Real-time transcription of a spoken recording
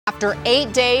After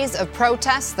 8 days of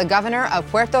protests, the governor of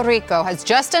Puerto Rico has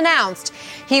just announced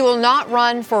he will not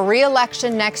run for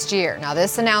re-election next year. Now,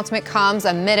 this announcement comes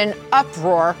amid an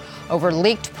uproar over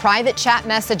leaked private chat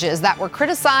messages that were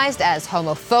criticized as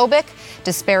homophobic,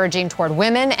 disparaging toward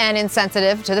women, and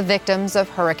insensitive to the victims of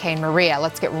Hurricane Maria.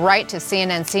 Let's get right to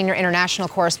CNN senior international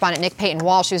correspondent Nick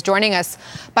Payton-Walsh, who's joining us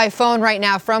by phone right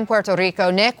now from Puerto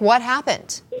Rico. Nick, what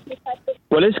happened?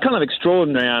 Well, it's kind of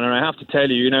extraordinary, Anna. I have to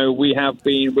tell you, we have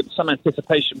been with some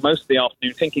anticipation most of the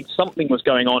afternoon, thinking something was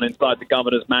going on inside the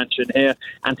governor's mansion here,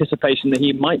 anticipation that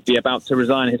he might be about to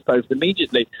resign his post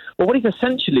immediately. Well, what he's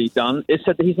essentially done is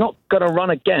said that he's not going to run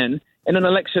again in an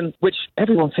election which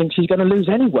everyone thinks he's going to lose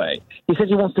anyway. He says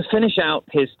he wants to finish out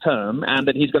his term and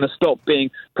that he's going to stop being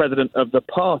president of the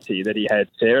party that he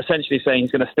heads here, essentially saying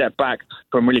he's going to step back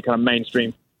from really kind of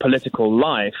mainstream political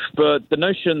life. But the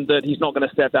notion that he's not going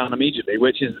to step down immediately,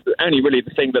 which is only really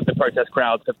the thing that the protest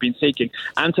crowds have been seeking,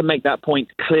 and to make that point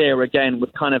clear again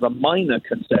with kind of a minor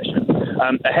concession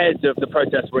ahead of the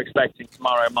protests we're expecting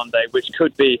tomorrow, Monday, which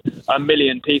could be 1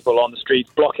 million people on the streets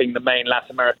blocking the main Las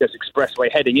Americas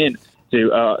expressway heading in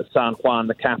to San Juan,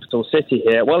 the capital city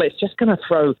here. Well, it's just going to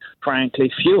throw, frankly,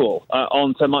 fuel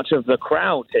onto much of the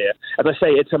crowd here. As I say,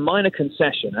 it's a minor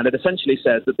concession, and it essentially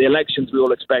says that the elections we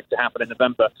all expect to happen in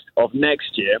November of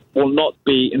next year will not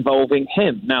be involving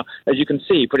him. Now, as you can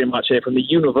see pretty much here from the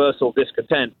universal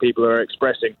discontent people are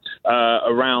expressing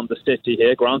around the city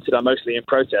here, granted are mostly in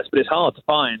protest, but it's hard to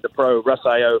find the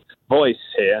pro-Rosselló voice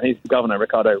here. And he's the governor,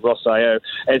 Ricardo Rosselló.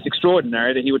 It's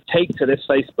extraordinary that he would take to this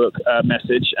Facebook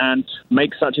message and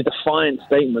make such a defiant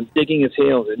statement, digging his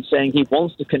heels in, saying he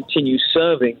wants to continue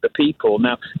serving the people.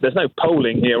 Now, there's no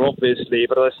polling here, obviously,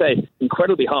 but as I say,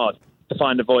 incredibly hard to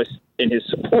find a voice in his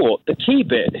support. The key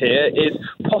bit here is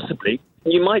possibly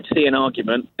you might see an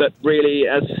argument that really,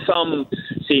 as some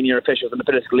senior officials in the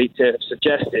political elite here have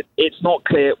suggested, it's not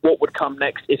clear what would come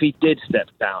next if he did step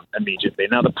down immediately.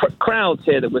 Now, the crowds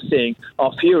here that we're seeing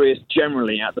are furious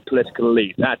generally at the political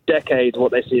elite. At decades,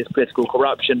 what they see is political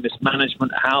corruption,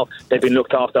 mismanagement, how they've been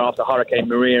looked after Hurricane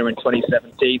Maria in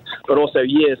 2017, but also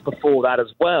years before that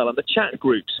as well. And the chat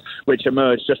groups, which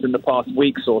emerged just in the past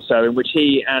weeks or so, in which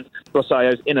he and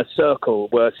Rosselló's inner circle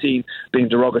were seen being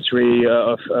derogatory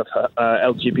of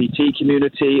LGBT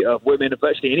community, of women, of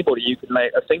virtually anybody you can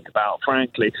think about,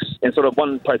 frankly, in sort of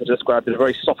one place I described in a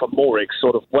very sophomoric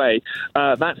sort of way.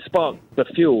 That sparked the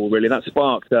fuel, really. That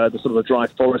sparked the sort of a dry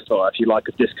forest fire, if you like,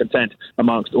 of discontent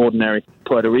amongst ordinary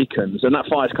Puerto Ricans. And that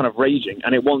fire is kind of raging,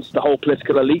 and it wants the whole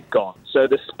political elite gone. So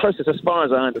this process, as far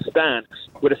as I understand,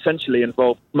 would essentially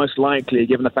involve, most likely,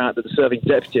 given the fact that the serving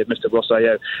deputy of Mr.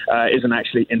 Rosselló isn't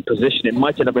actually in position, it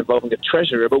might end up involving a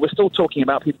treasurer, but we're still talking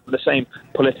about people from the same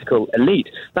political elite.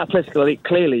 That political elite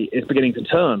clearly is beginning to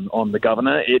turn on the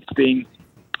governor. It's been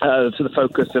to the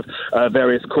focus of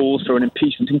various calls for an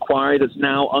impeachment inquiry that's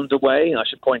now underway. I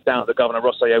should point out that Governor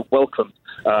Rosselló welcomed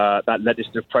that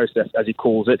legislative process, as he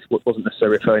calls it. Wasn't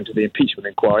necessarily referring to the impeachment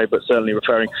inquiry, but certainly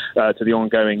referring to the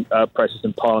ongoing process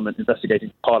in Parliament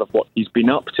investigating part of what he's been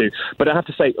up to. But I have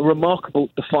to say, a remarkable,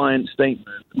 defiant statement.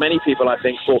 Many people, I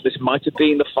think, thought this might have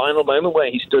been the final moment where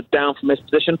he stood down from his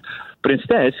position, but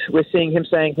instead we're seeing him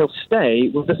saying he'll stay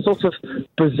with the sort of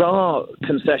bizarre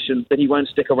concession that he won't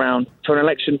stick around for an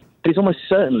election that he's almost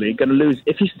certainly going to lose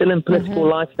if he's still in political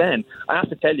life then. I have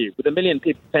to tell you, with 1 million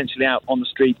people potentially out on the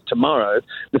streets tomorrow,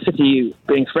 the city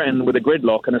being threatened with a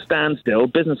gridlock and a standstill,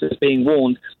 businesses being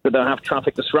warned that they'll have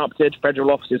traffic disrupted, federal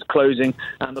offices closing,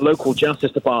 and the local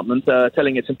justice department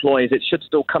telling its employees it should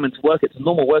still come into work. It's a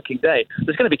normal working day.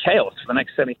 There's going to be chaos for the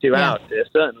next 72 hours here,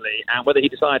 certainly, and whether he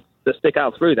decides to stick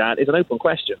out through that is an open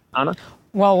question. Anna?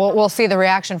 Well, we'll see the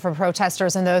reaction from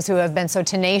protesters and those who have been so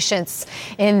tenacious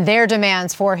in their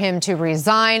demands for him to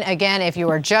resign. Again, if you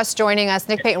are just joining us,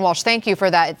 Nick Payton-Walsh, thank you for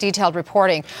that detailed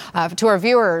reporting. To our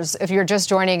viewers, if you're just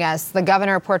joining us, the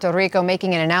governor of Puerto Rico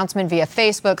making an announcement via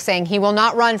Facebook saying he will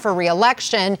not run for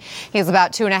re-election. He's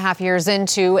about 2.5 years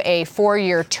into a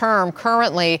 4-year term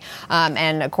currently.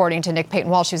 And according to Nick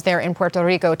Payton-Walsh, who's there in Puerto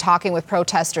Rico talking with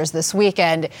protesters this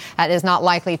weekend, that is not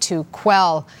likely to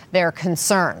quell their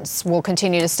concerns. We'll continue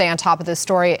to stay on top of this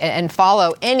story and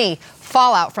follow any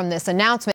fallout from this announcement.